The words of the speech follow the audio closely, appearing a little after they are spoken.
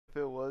If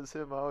it was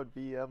him, I would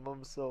BM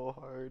him so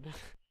hard.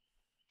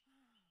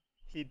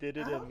 He did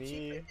it I to hope Chico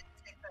me. didn't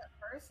take that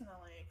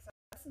personally, because I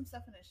put some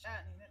stuff in his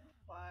chat and he didn't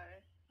reply.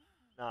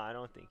 Nah, I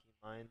don't think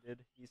he minded.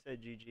 He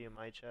said GG in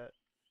my chat.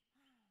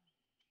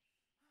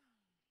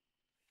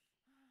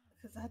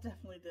 Because I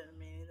definitely didn't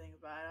mean anything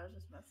about it. I was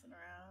just messing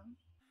around.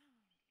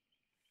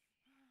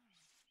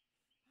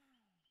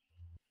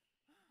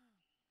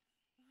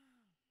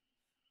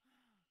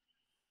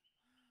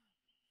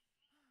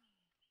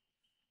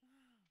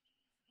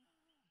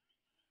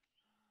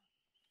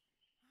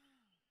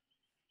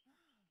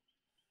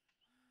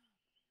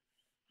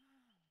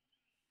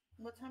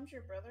 What time's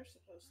your brother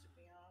supposed to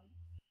be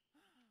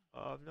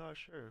on? I'm not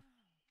sure.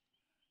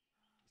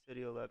 He said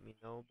he'll let me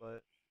know,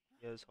 but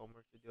he has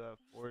homework to do at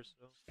 4,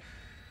 so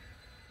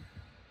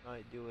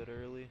might do it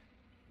early.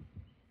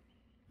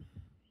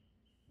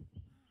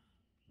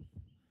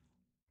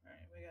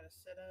 Alright, we gotta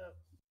set up.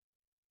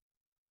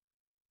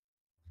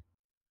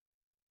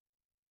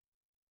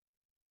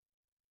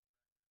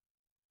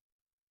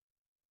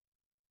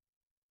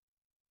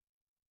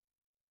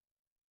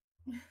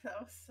 That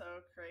was so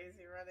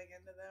crazy running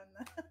into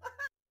them.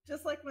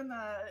 Just like when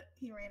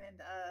he ran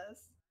into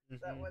us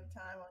that one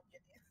time on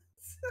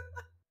Gideon's.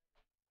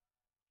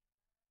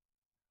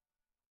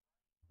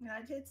 And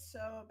I did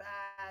so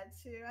bad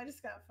too. I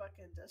just got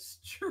fucking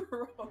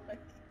destroyed.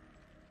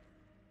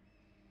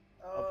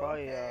 I'll Oh,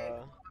 probably okay.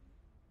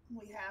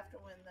 We have to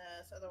win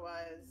this,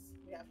 otherwise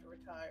we have to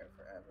retire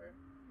forever.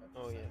 We have to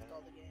oh just yeah.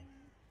 uninstall the game.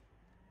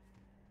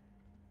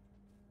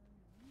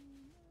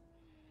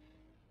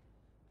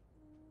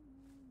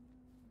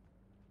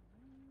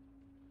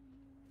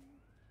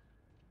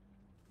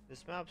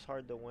 This map's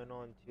hard to win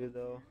on too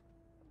though.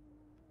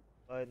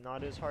 But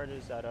not as hard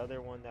as that other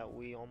one that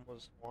we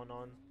almost won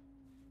on.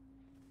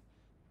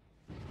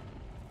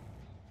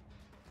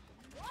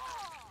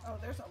 Oh,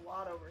 there's a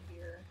lot over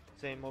here.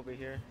 Same over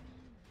here.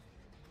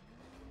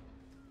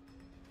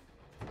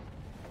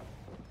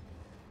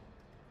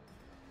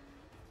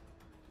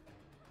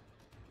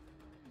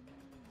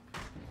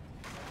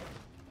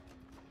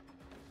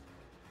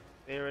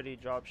 They already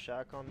dropped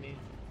Shack on me.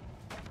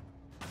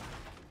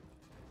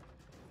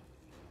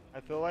 I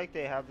feel like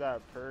they have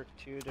that perk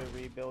too to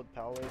rebuild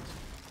pallets.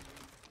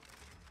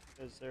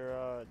 Cause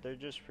they're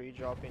just free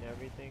dropping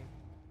everything.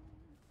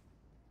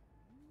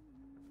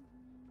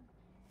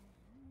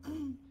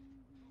 I'm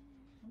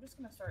just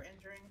gonna start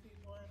injuring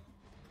people and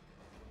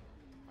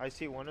I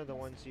see one of the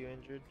ones you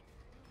injured.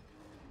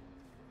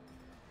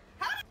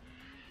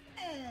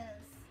 yes!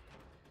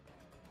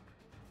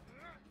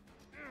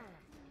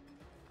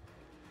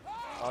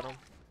 Got him.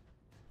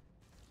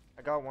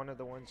 I got one of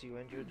the ones you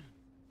injured.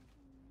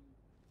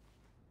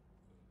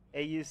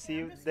 Hey, you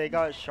see they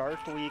got Shark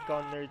Week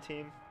on their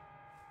team.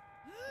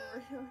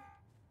 Really?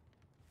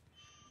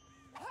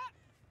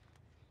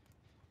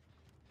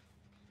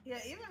 Yeah,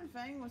 even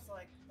Fang was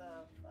like,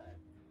 the fuck?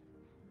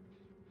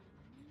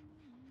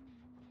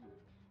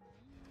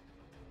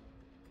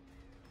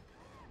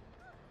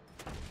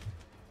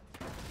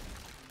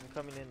 I'm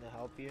coming in to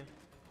help you.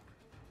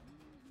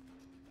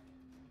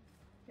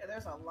 Yeah,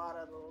 there's a lot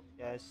of little.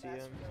 Yeah, I see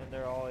them, and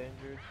they're all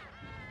injured.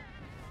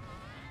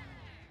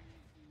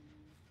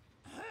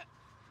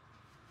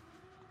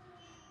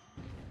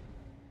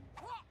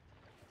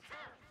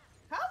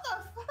 How the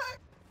fuck?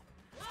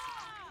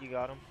 You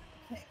got him?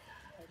 Thank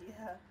God,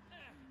 yeah.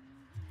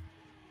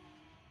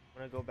 I'm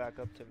gonna go back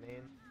up to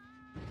main.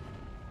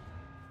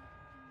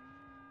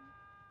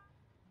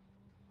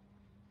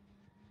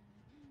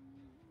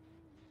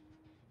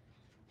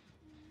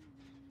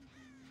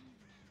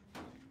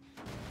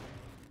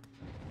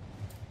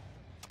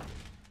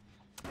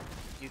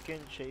 You can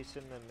chase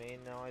in the main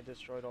now. I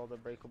destroyed all the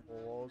breakable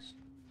walls.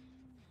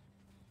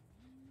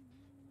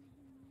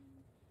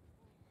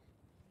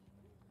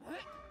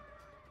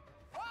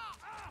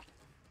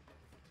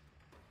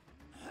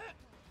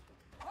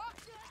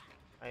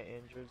 I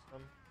injured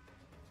them.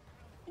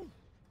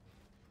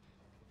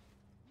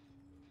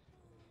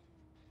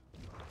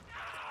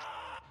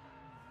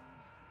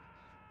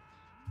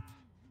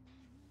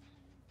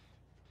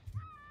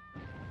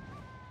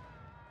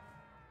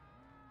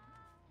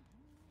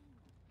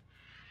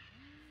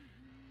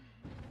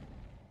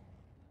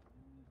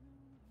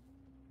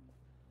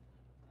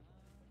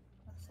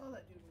 I saw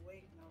that dude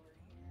waiting over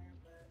here,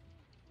 but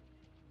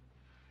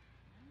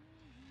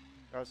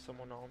Got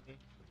someone on me.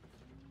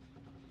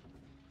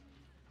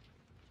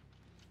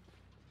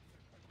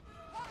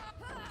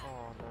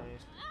 Oh,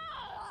 nice.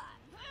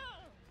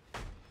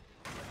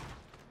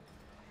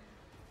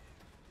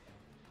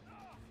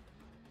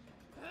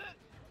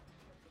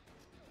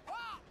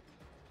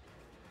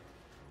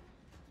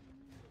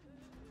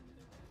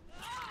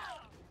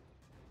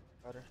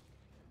 Got her.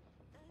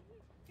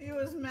 he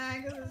was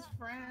mad because his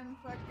friend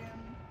fucking.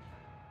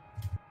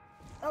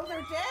 Oh,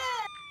 they're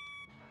dead!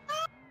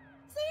 Oh,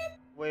 see?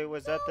 Wait,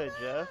 was that the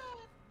Jeff?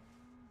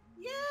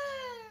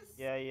 Yes!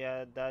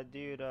 Yeah, that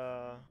dude,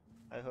 I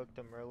hooked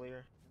him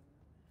earlier.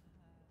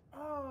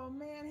 Oh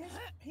man,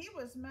 he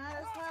was mad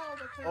as hell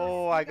because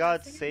Oh, he I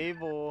got seen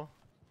Sable.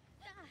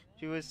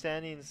 She was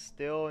standing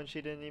still and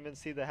she didn't even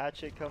see the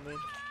hatchet coming.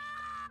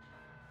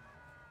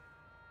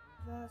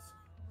 That's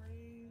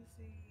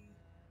crazy.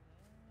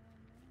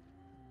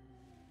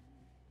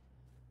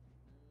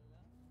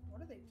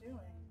 What are they doing?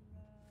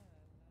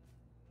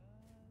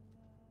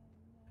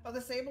 Oh,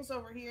 the sable's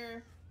over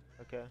here.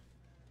 Okay.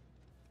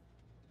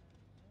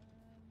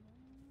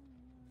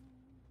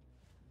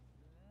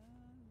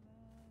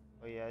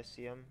 Oh yeah, I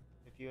see him.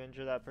 If you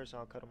injure that person,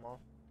 I'll cut him off.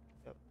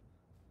 Yep.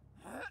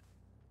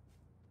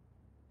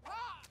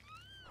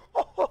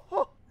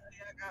 Oh,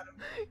 yeah, I got him.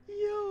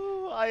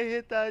 Yo, I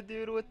hit that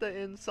dude with the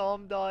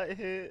insom dot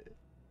hit.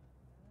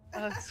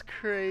 That's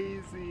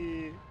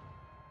crazy.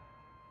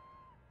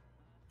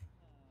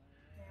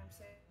 Damn,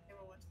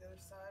 Sable went to the other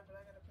side, but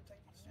I gotta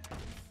protect these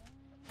giants.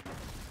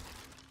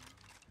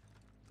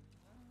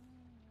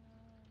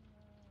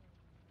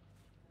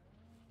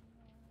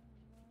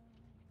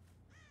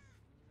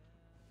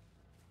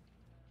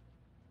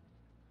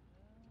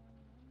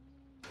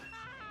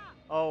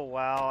 Oh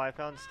wow, I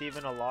found Steve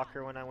in a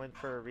locker when I went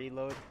for a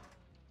reload.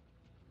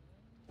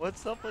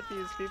 What's up with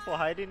these people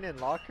hiding in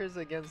lockers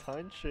against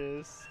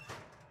hunches?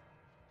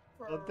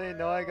 For Don't they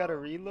know I gotta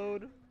real.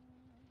 reload?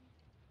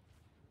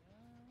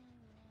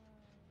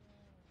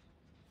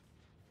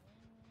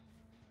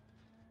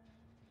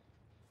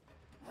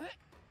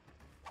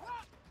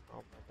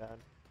 Oh my god.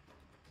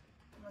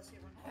 Unless you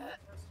want to kill the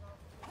person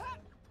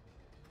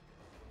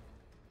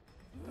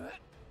off.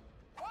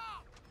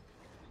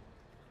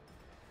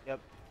 Yep.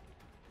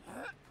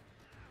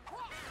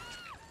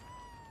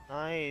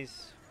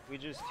 Nice. We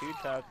just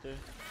two-tapped it.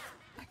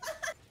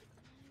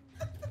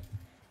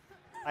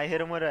 I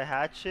hit him with a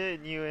hatchet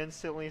and you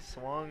instantly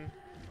swung.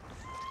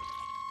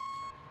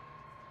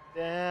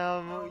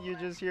 Damn, Oh you my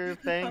just hear God.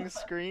 Fang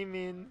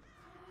screaming.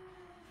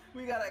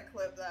 We gotta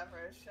clip that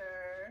for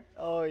sure.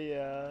 Oh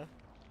yeah.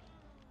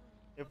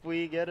 If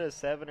we get a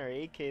 7 or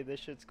 8K, this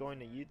shit's going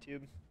to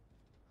YouTube.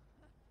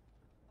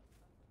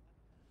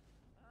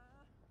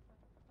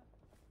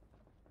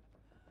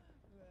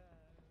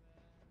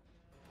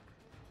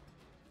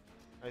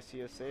 I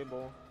see a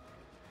Sable.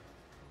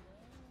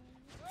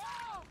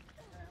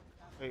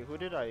 Wait, who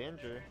did I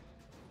injure?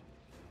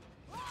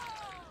 Oh,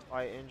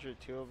 I injured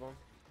 2 of them.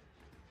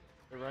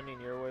 They're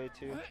running your way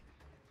too.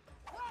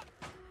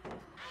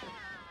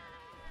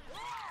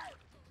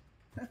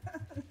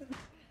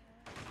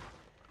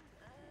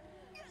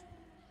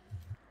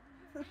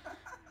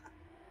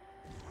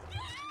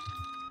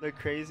 The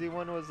crazy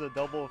one was the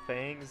double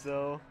fangs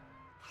though.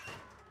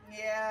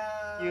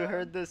 Yeah. You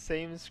heard the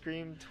same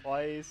scream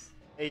twice.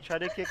 Hey, try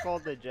to kick all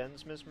the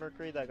gens,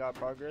 MissMercury, that got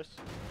progress.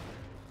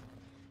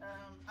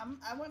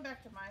 I went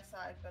back to my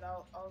side, but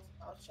I'll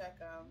check.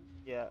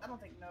 Yeah. I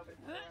don't think nobody's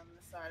on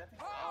this side. I think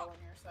they're all on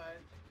your side.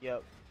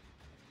 Yep.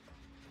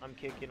 I'm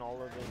kicking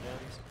all of the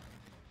gens.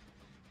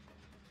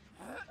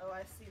 Oh,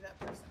 I see that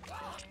person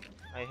moving.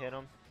 I hit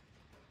him.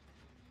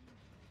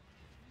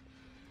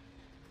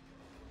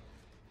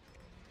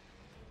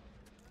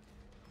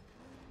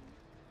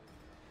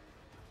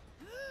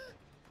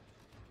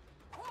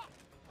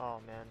 Oh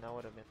man, that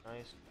would have been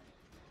nice.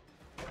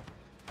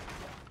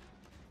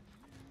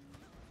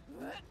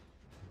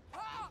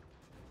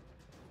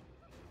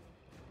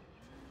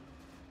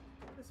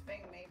 This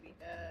thing may be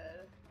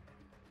dead.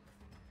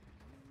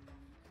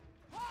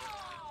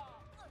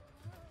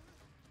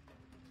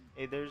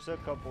 Hey, there's a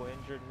couple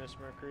injured,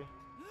 MissMercury.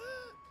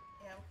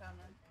 Yeah, I'm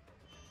coming.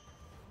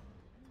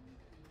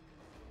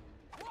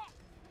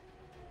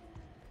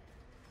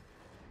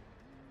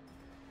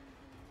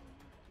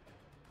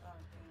 Oh,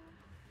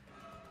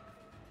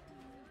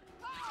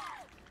 damn.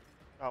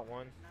 Got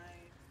one.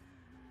 Nice.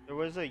 There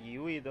was a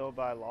Yui though,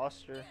 but I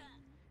lost her.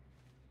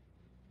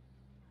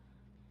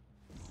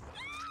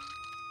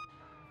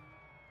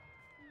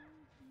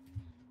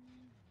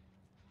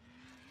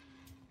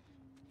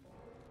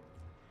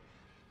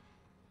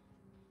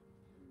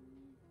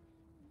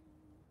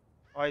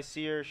 Oh, I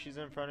see her. She's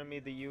in front of me,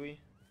 the Yui.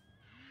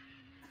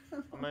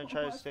 I'm gonna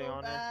try to stay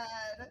on her.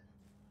 Bad.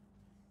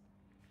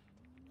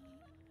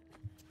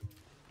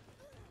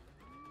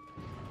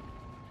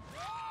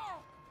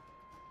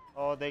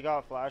 Oh, they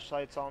got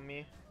flashlights on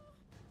me.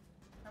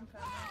 I'm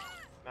coming.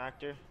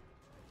 Smacked her.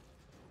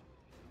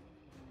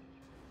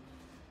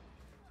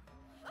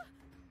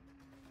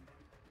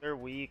 They're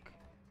weak.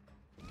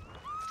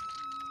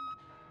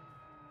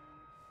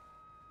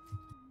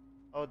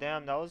 Oh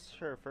damn, that was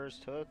her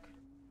first hook.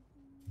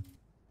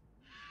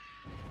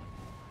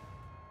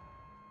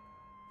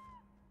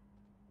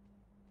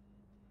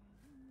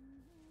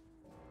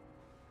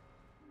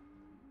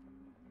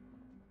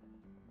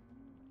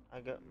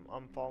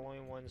 I'm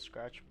following one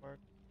scratch mark.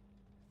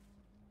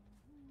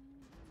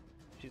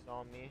 She's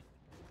on me.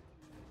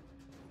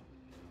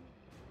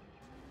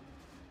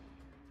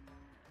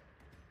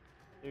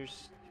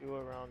 There's 2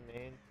 around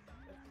main.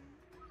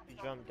 She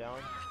jumped down.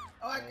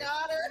 Oh, I Nice.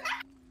 got her.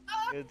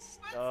 Oh, Good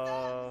footsteps.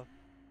 stuff.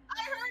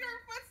 I heard her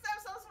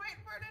footsteps. I was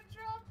waiting for her to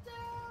drop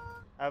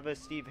down. I have a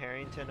Steve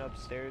Harrington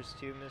upstairs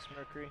too,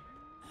 MissMercury.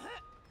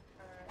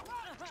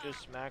 Alright.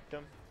 Just smacked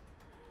him.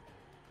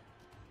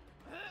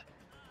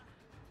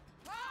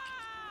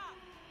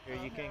 Here,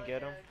 Oh, you can hell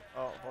get him. yeah. Give me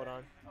Oh, hold that.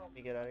 on. Oh, Let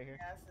me get out of here.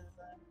 gas is,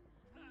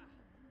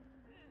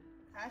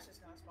 Hash is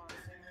gonna spawn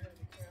soon. We gotta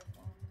be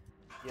careful.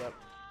 Yep.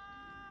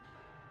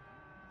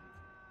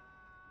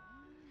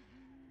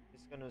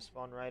 It's gonna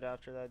spawn right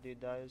after that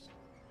dude dies.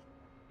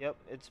 Yep,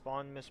 it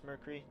spawned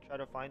MissMercury. Try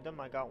to find them.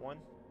 I got one.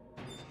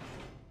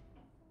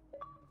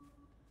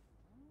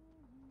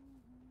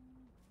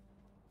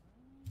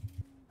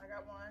 I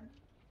got one.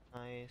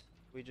 Nice.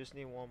 We just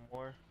need one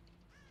more.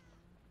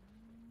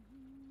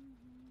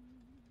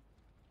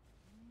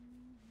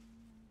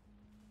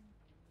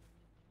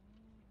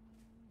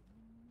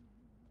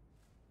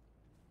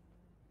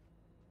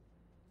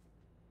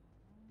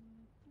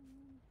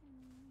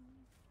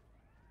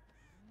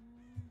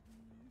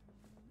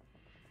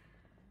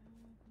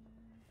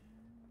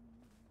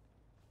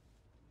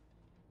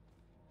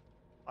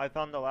 I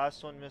found the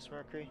last one,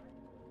 MissMercury.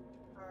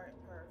 Alright,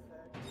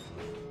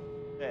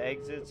 perfect. The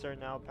exits are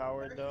now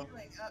powered They're though.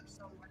 healing up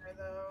somewhere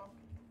though.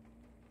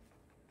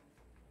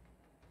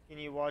 Can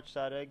you watch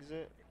that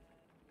exit?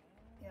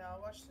 Yeah,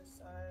 I'll watch this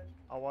side.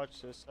 I'll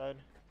watch this side.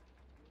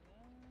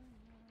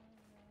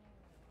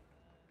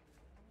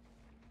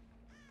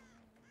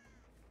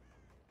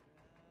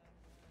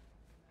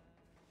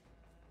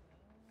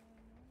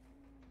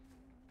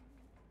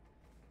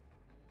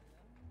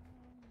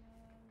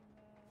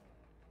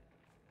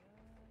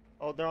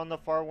 Oh, they're on the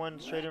far one,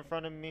 straight in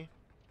front of me.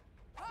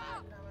 Alright,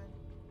 coming.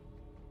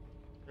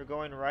 They're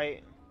going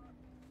right.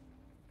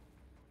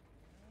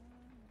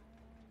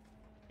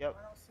 Yep,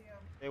 I don't see him.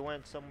 they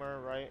went somewhere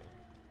right.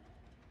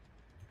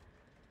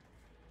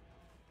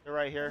 They're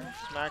right here.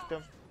 Smacked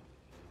them.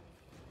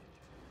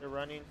 They're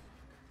running.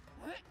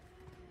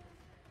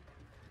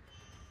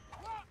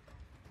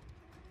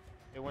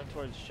 They went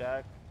towards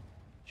Jack.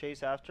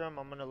 Chase after him.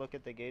 I'm gonna look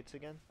at the gates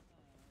again.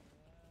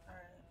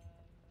 Alright.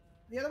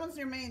 The other one's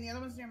near main. The other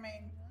one's near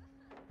main.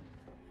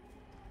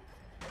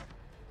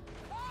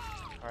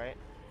 Alright.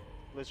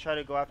 Let's try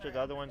to go after the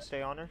other one.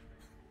 Stay on her.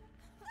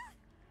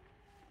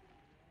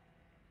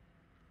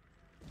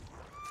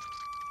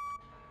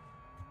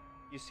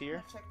 You see I'm her?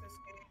 gonna check this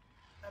gate.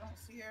 I don't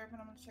see her, but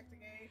I'm gonna check the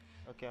gate.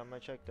 Okay, I'm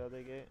gonna check the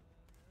other gate.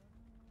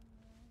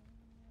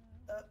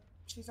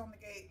 She's on the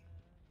gate.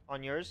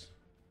 On yours?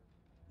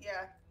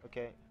 Yeah.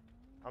 Okay.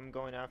 I'm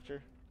going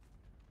after.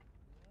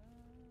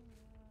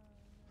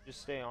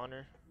 Just stay on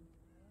her.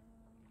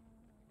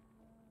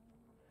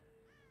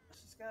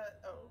 She's got.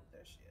 Oh,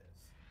 there she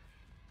is.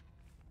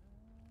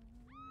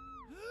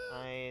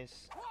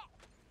 Nice.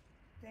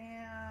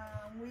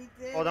 Damn, we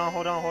did. Hold on,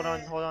 hold on, hold on,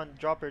 hold on.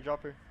 Drop her,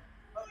 drop her.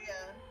 Oh yeah.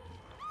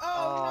 Oh, no,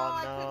 Oh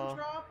I no. couldn't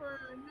drop her.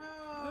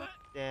 No.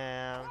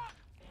 Damn.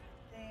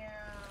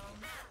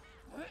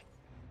 Damn.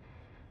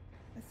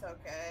 It's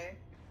okay.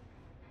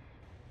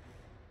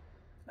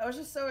 I was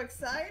just so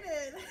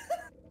excited.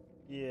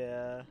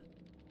 Yeah.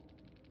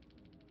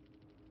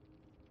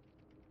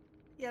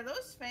 Yeah,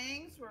 those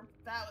fangs were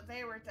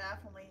they were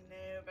definitely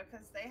new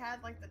because they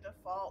had like the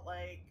default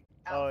like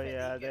Oh outfit.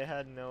 yeah, that you they get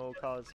had no from cosmetic.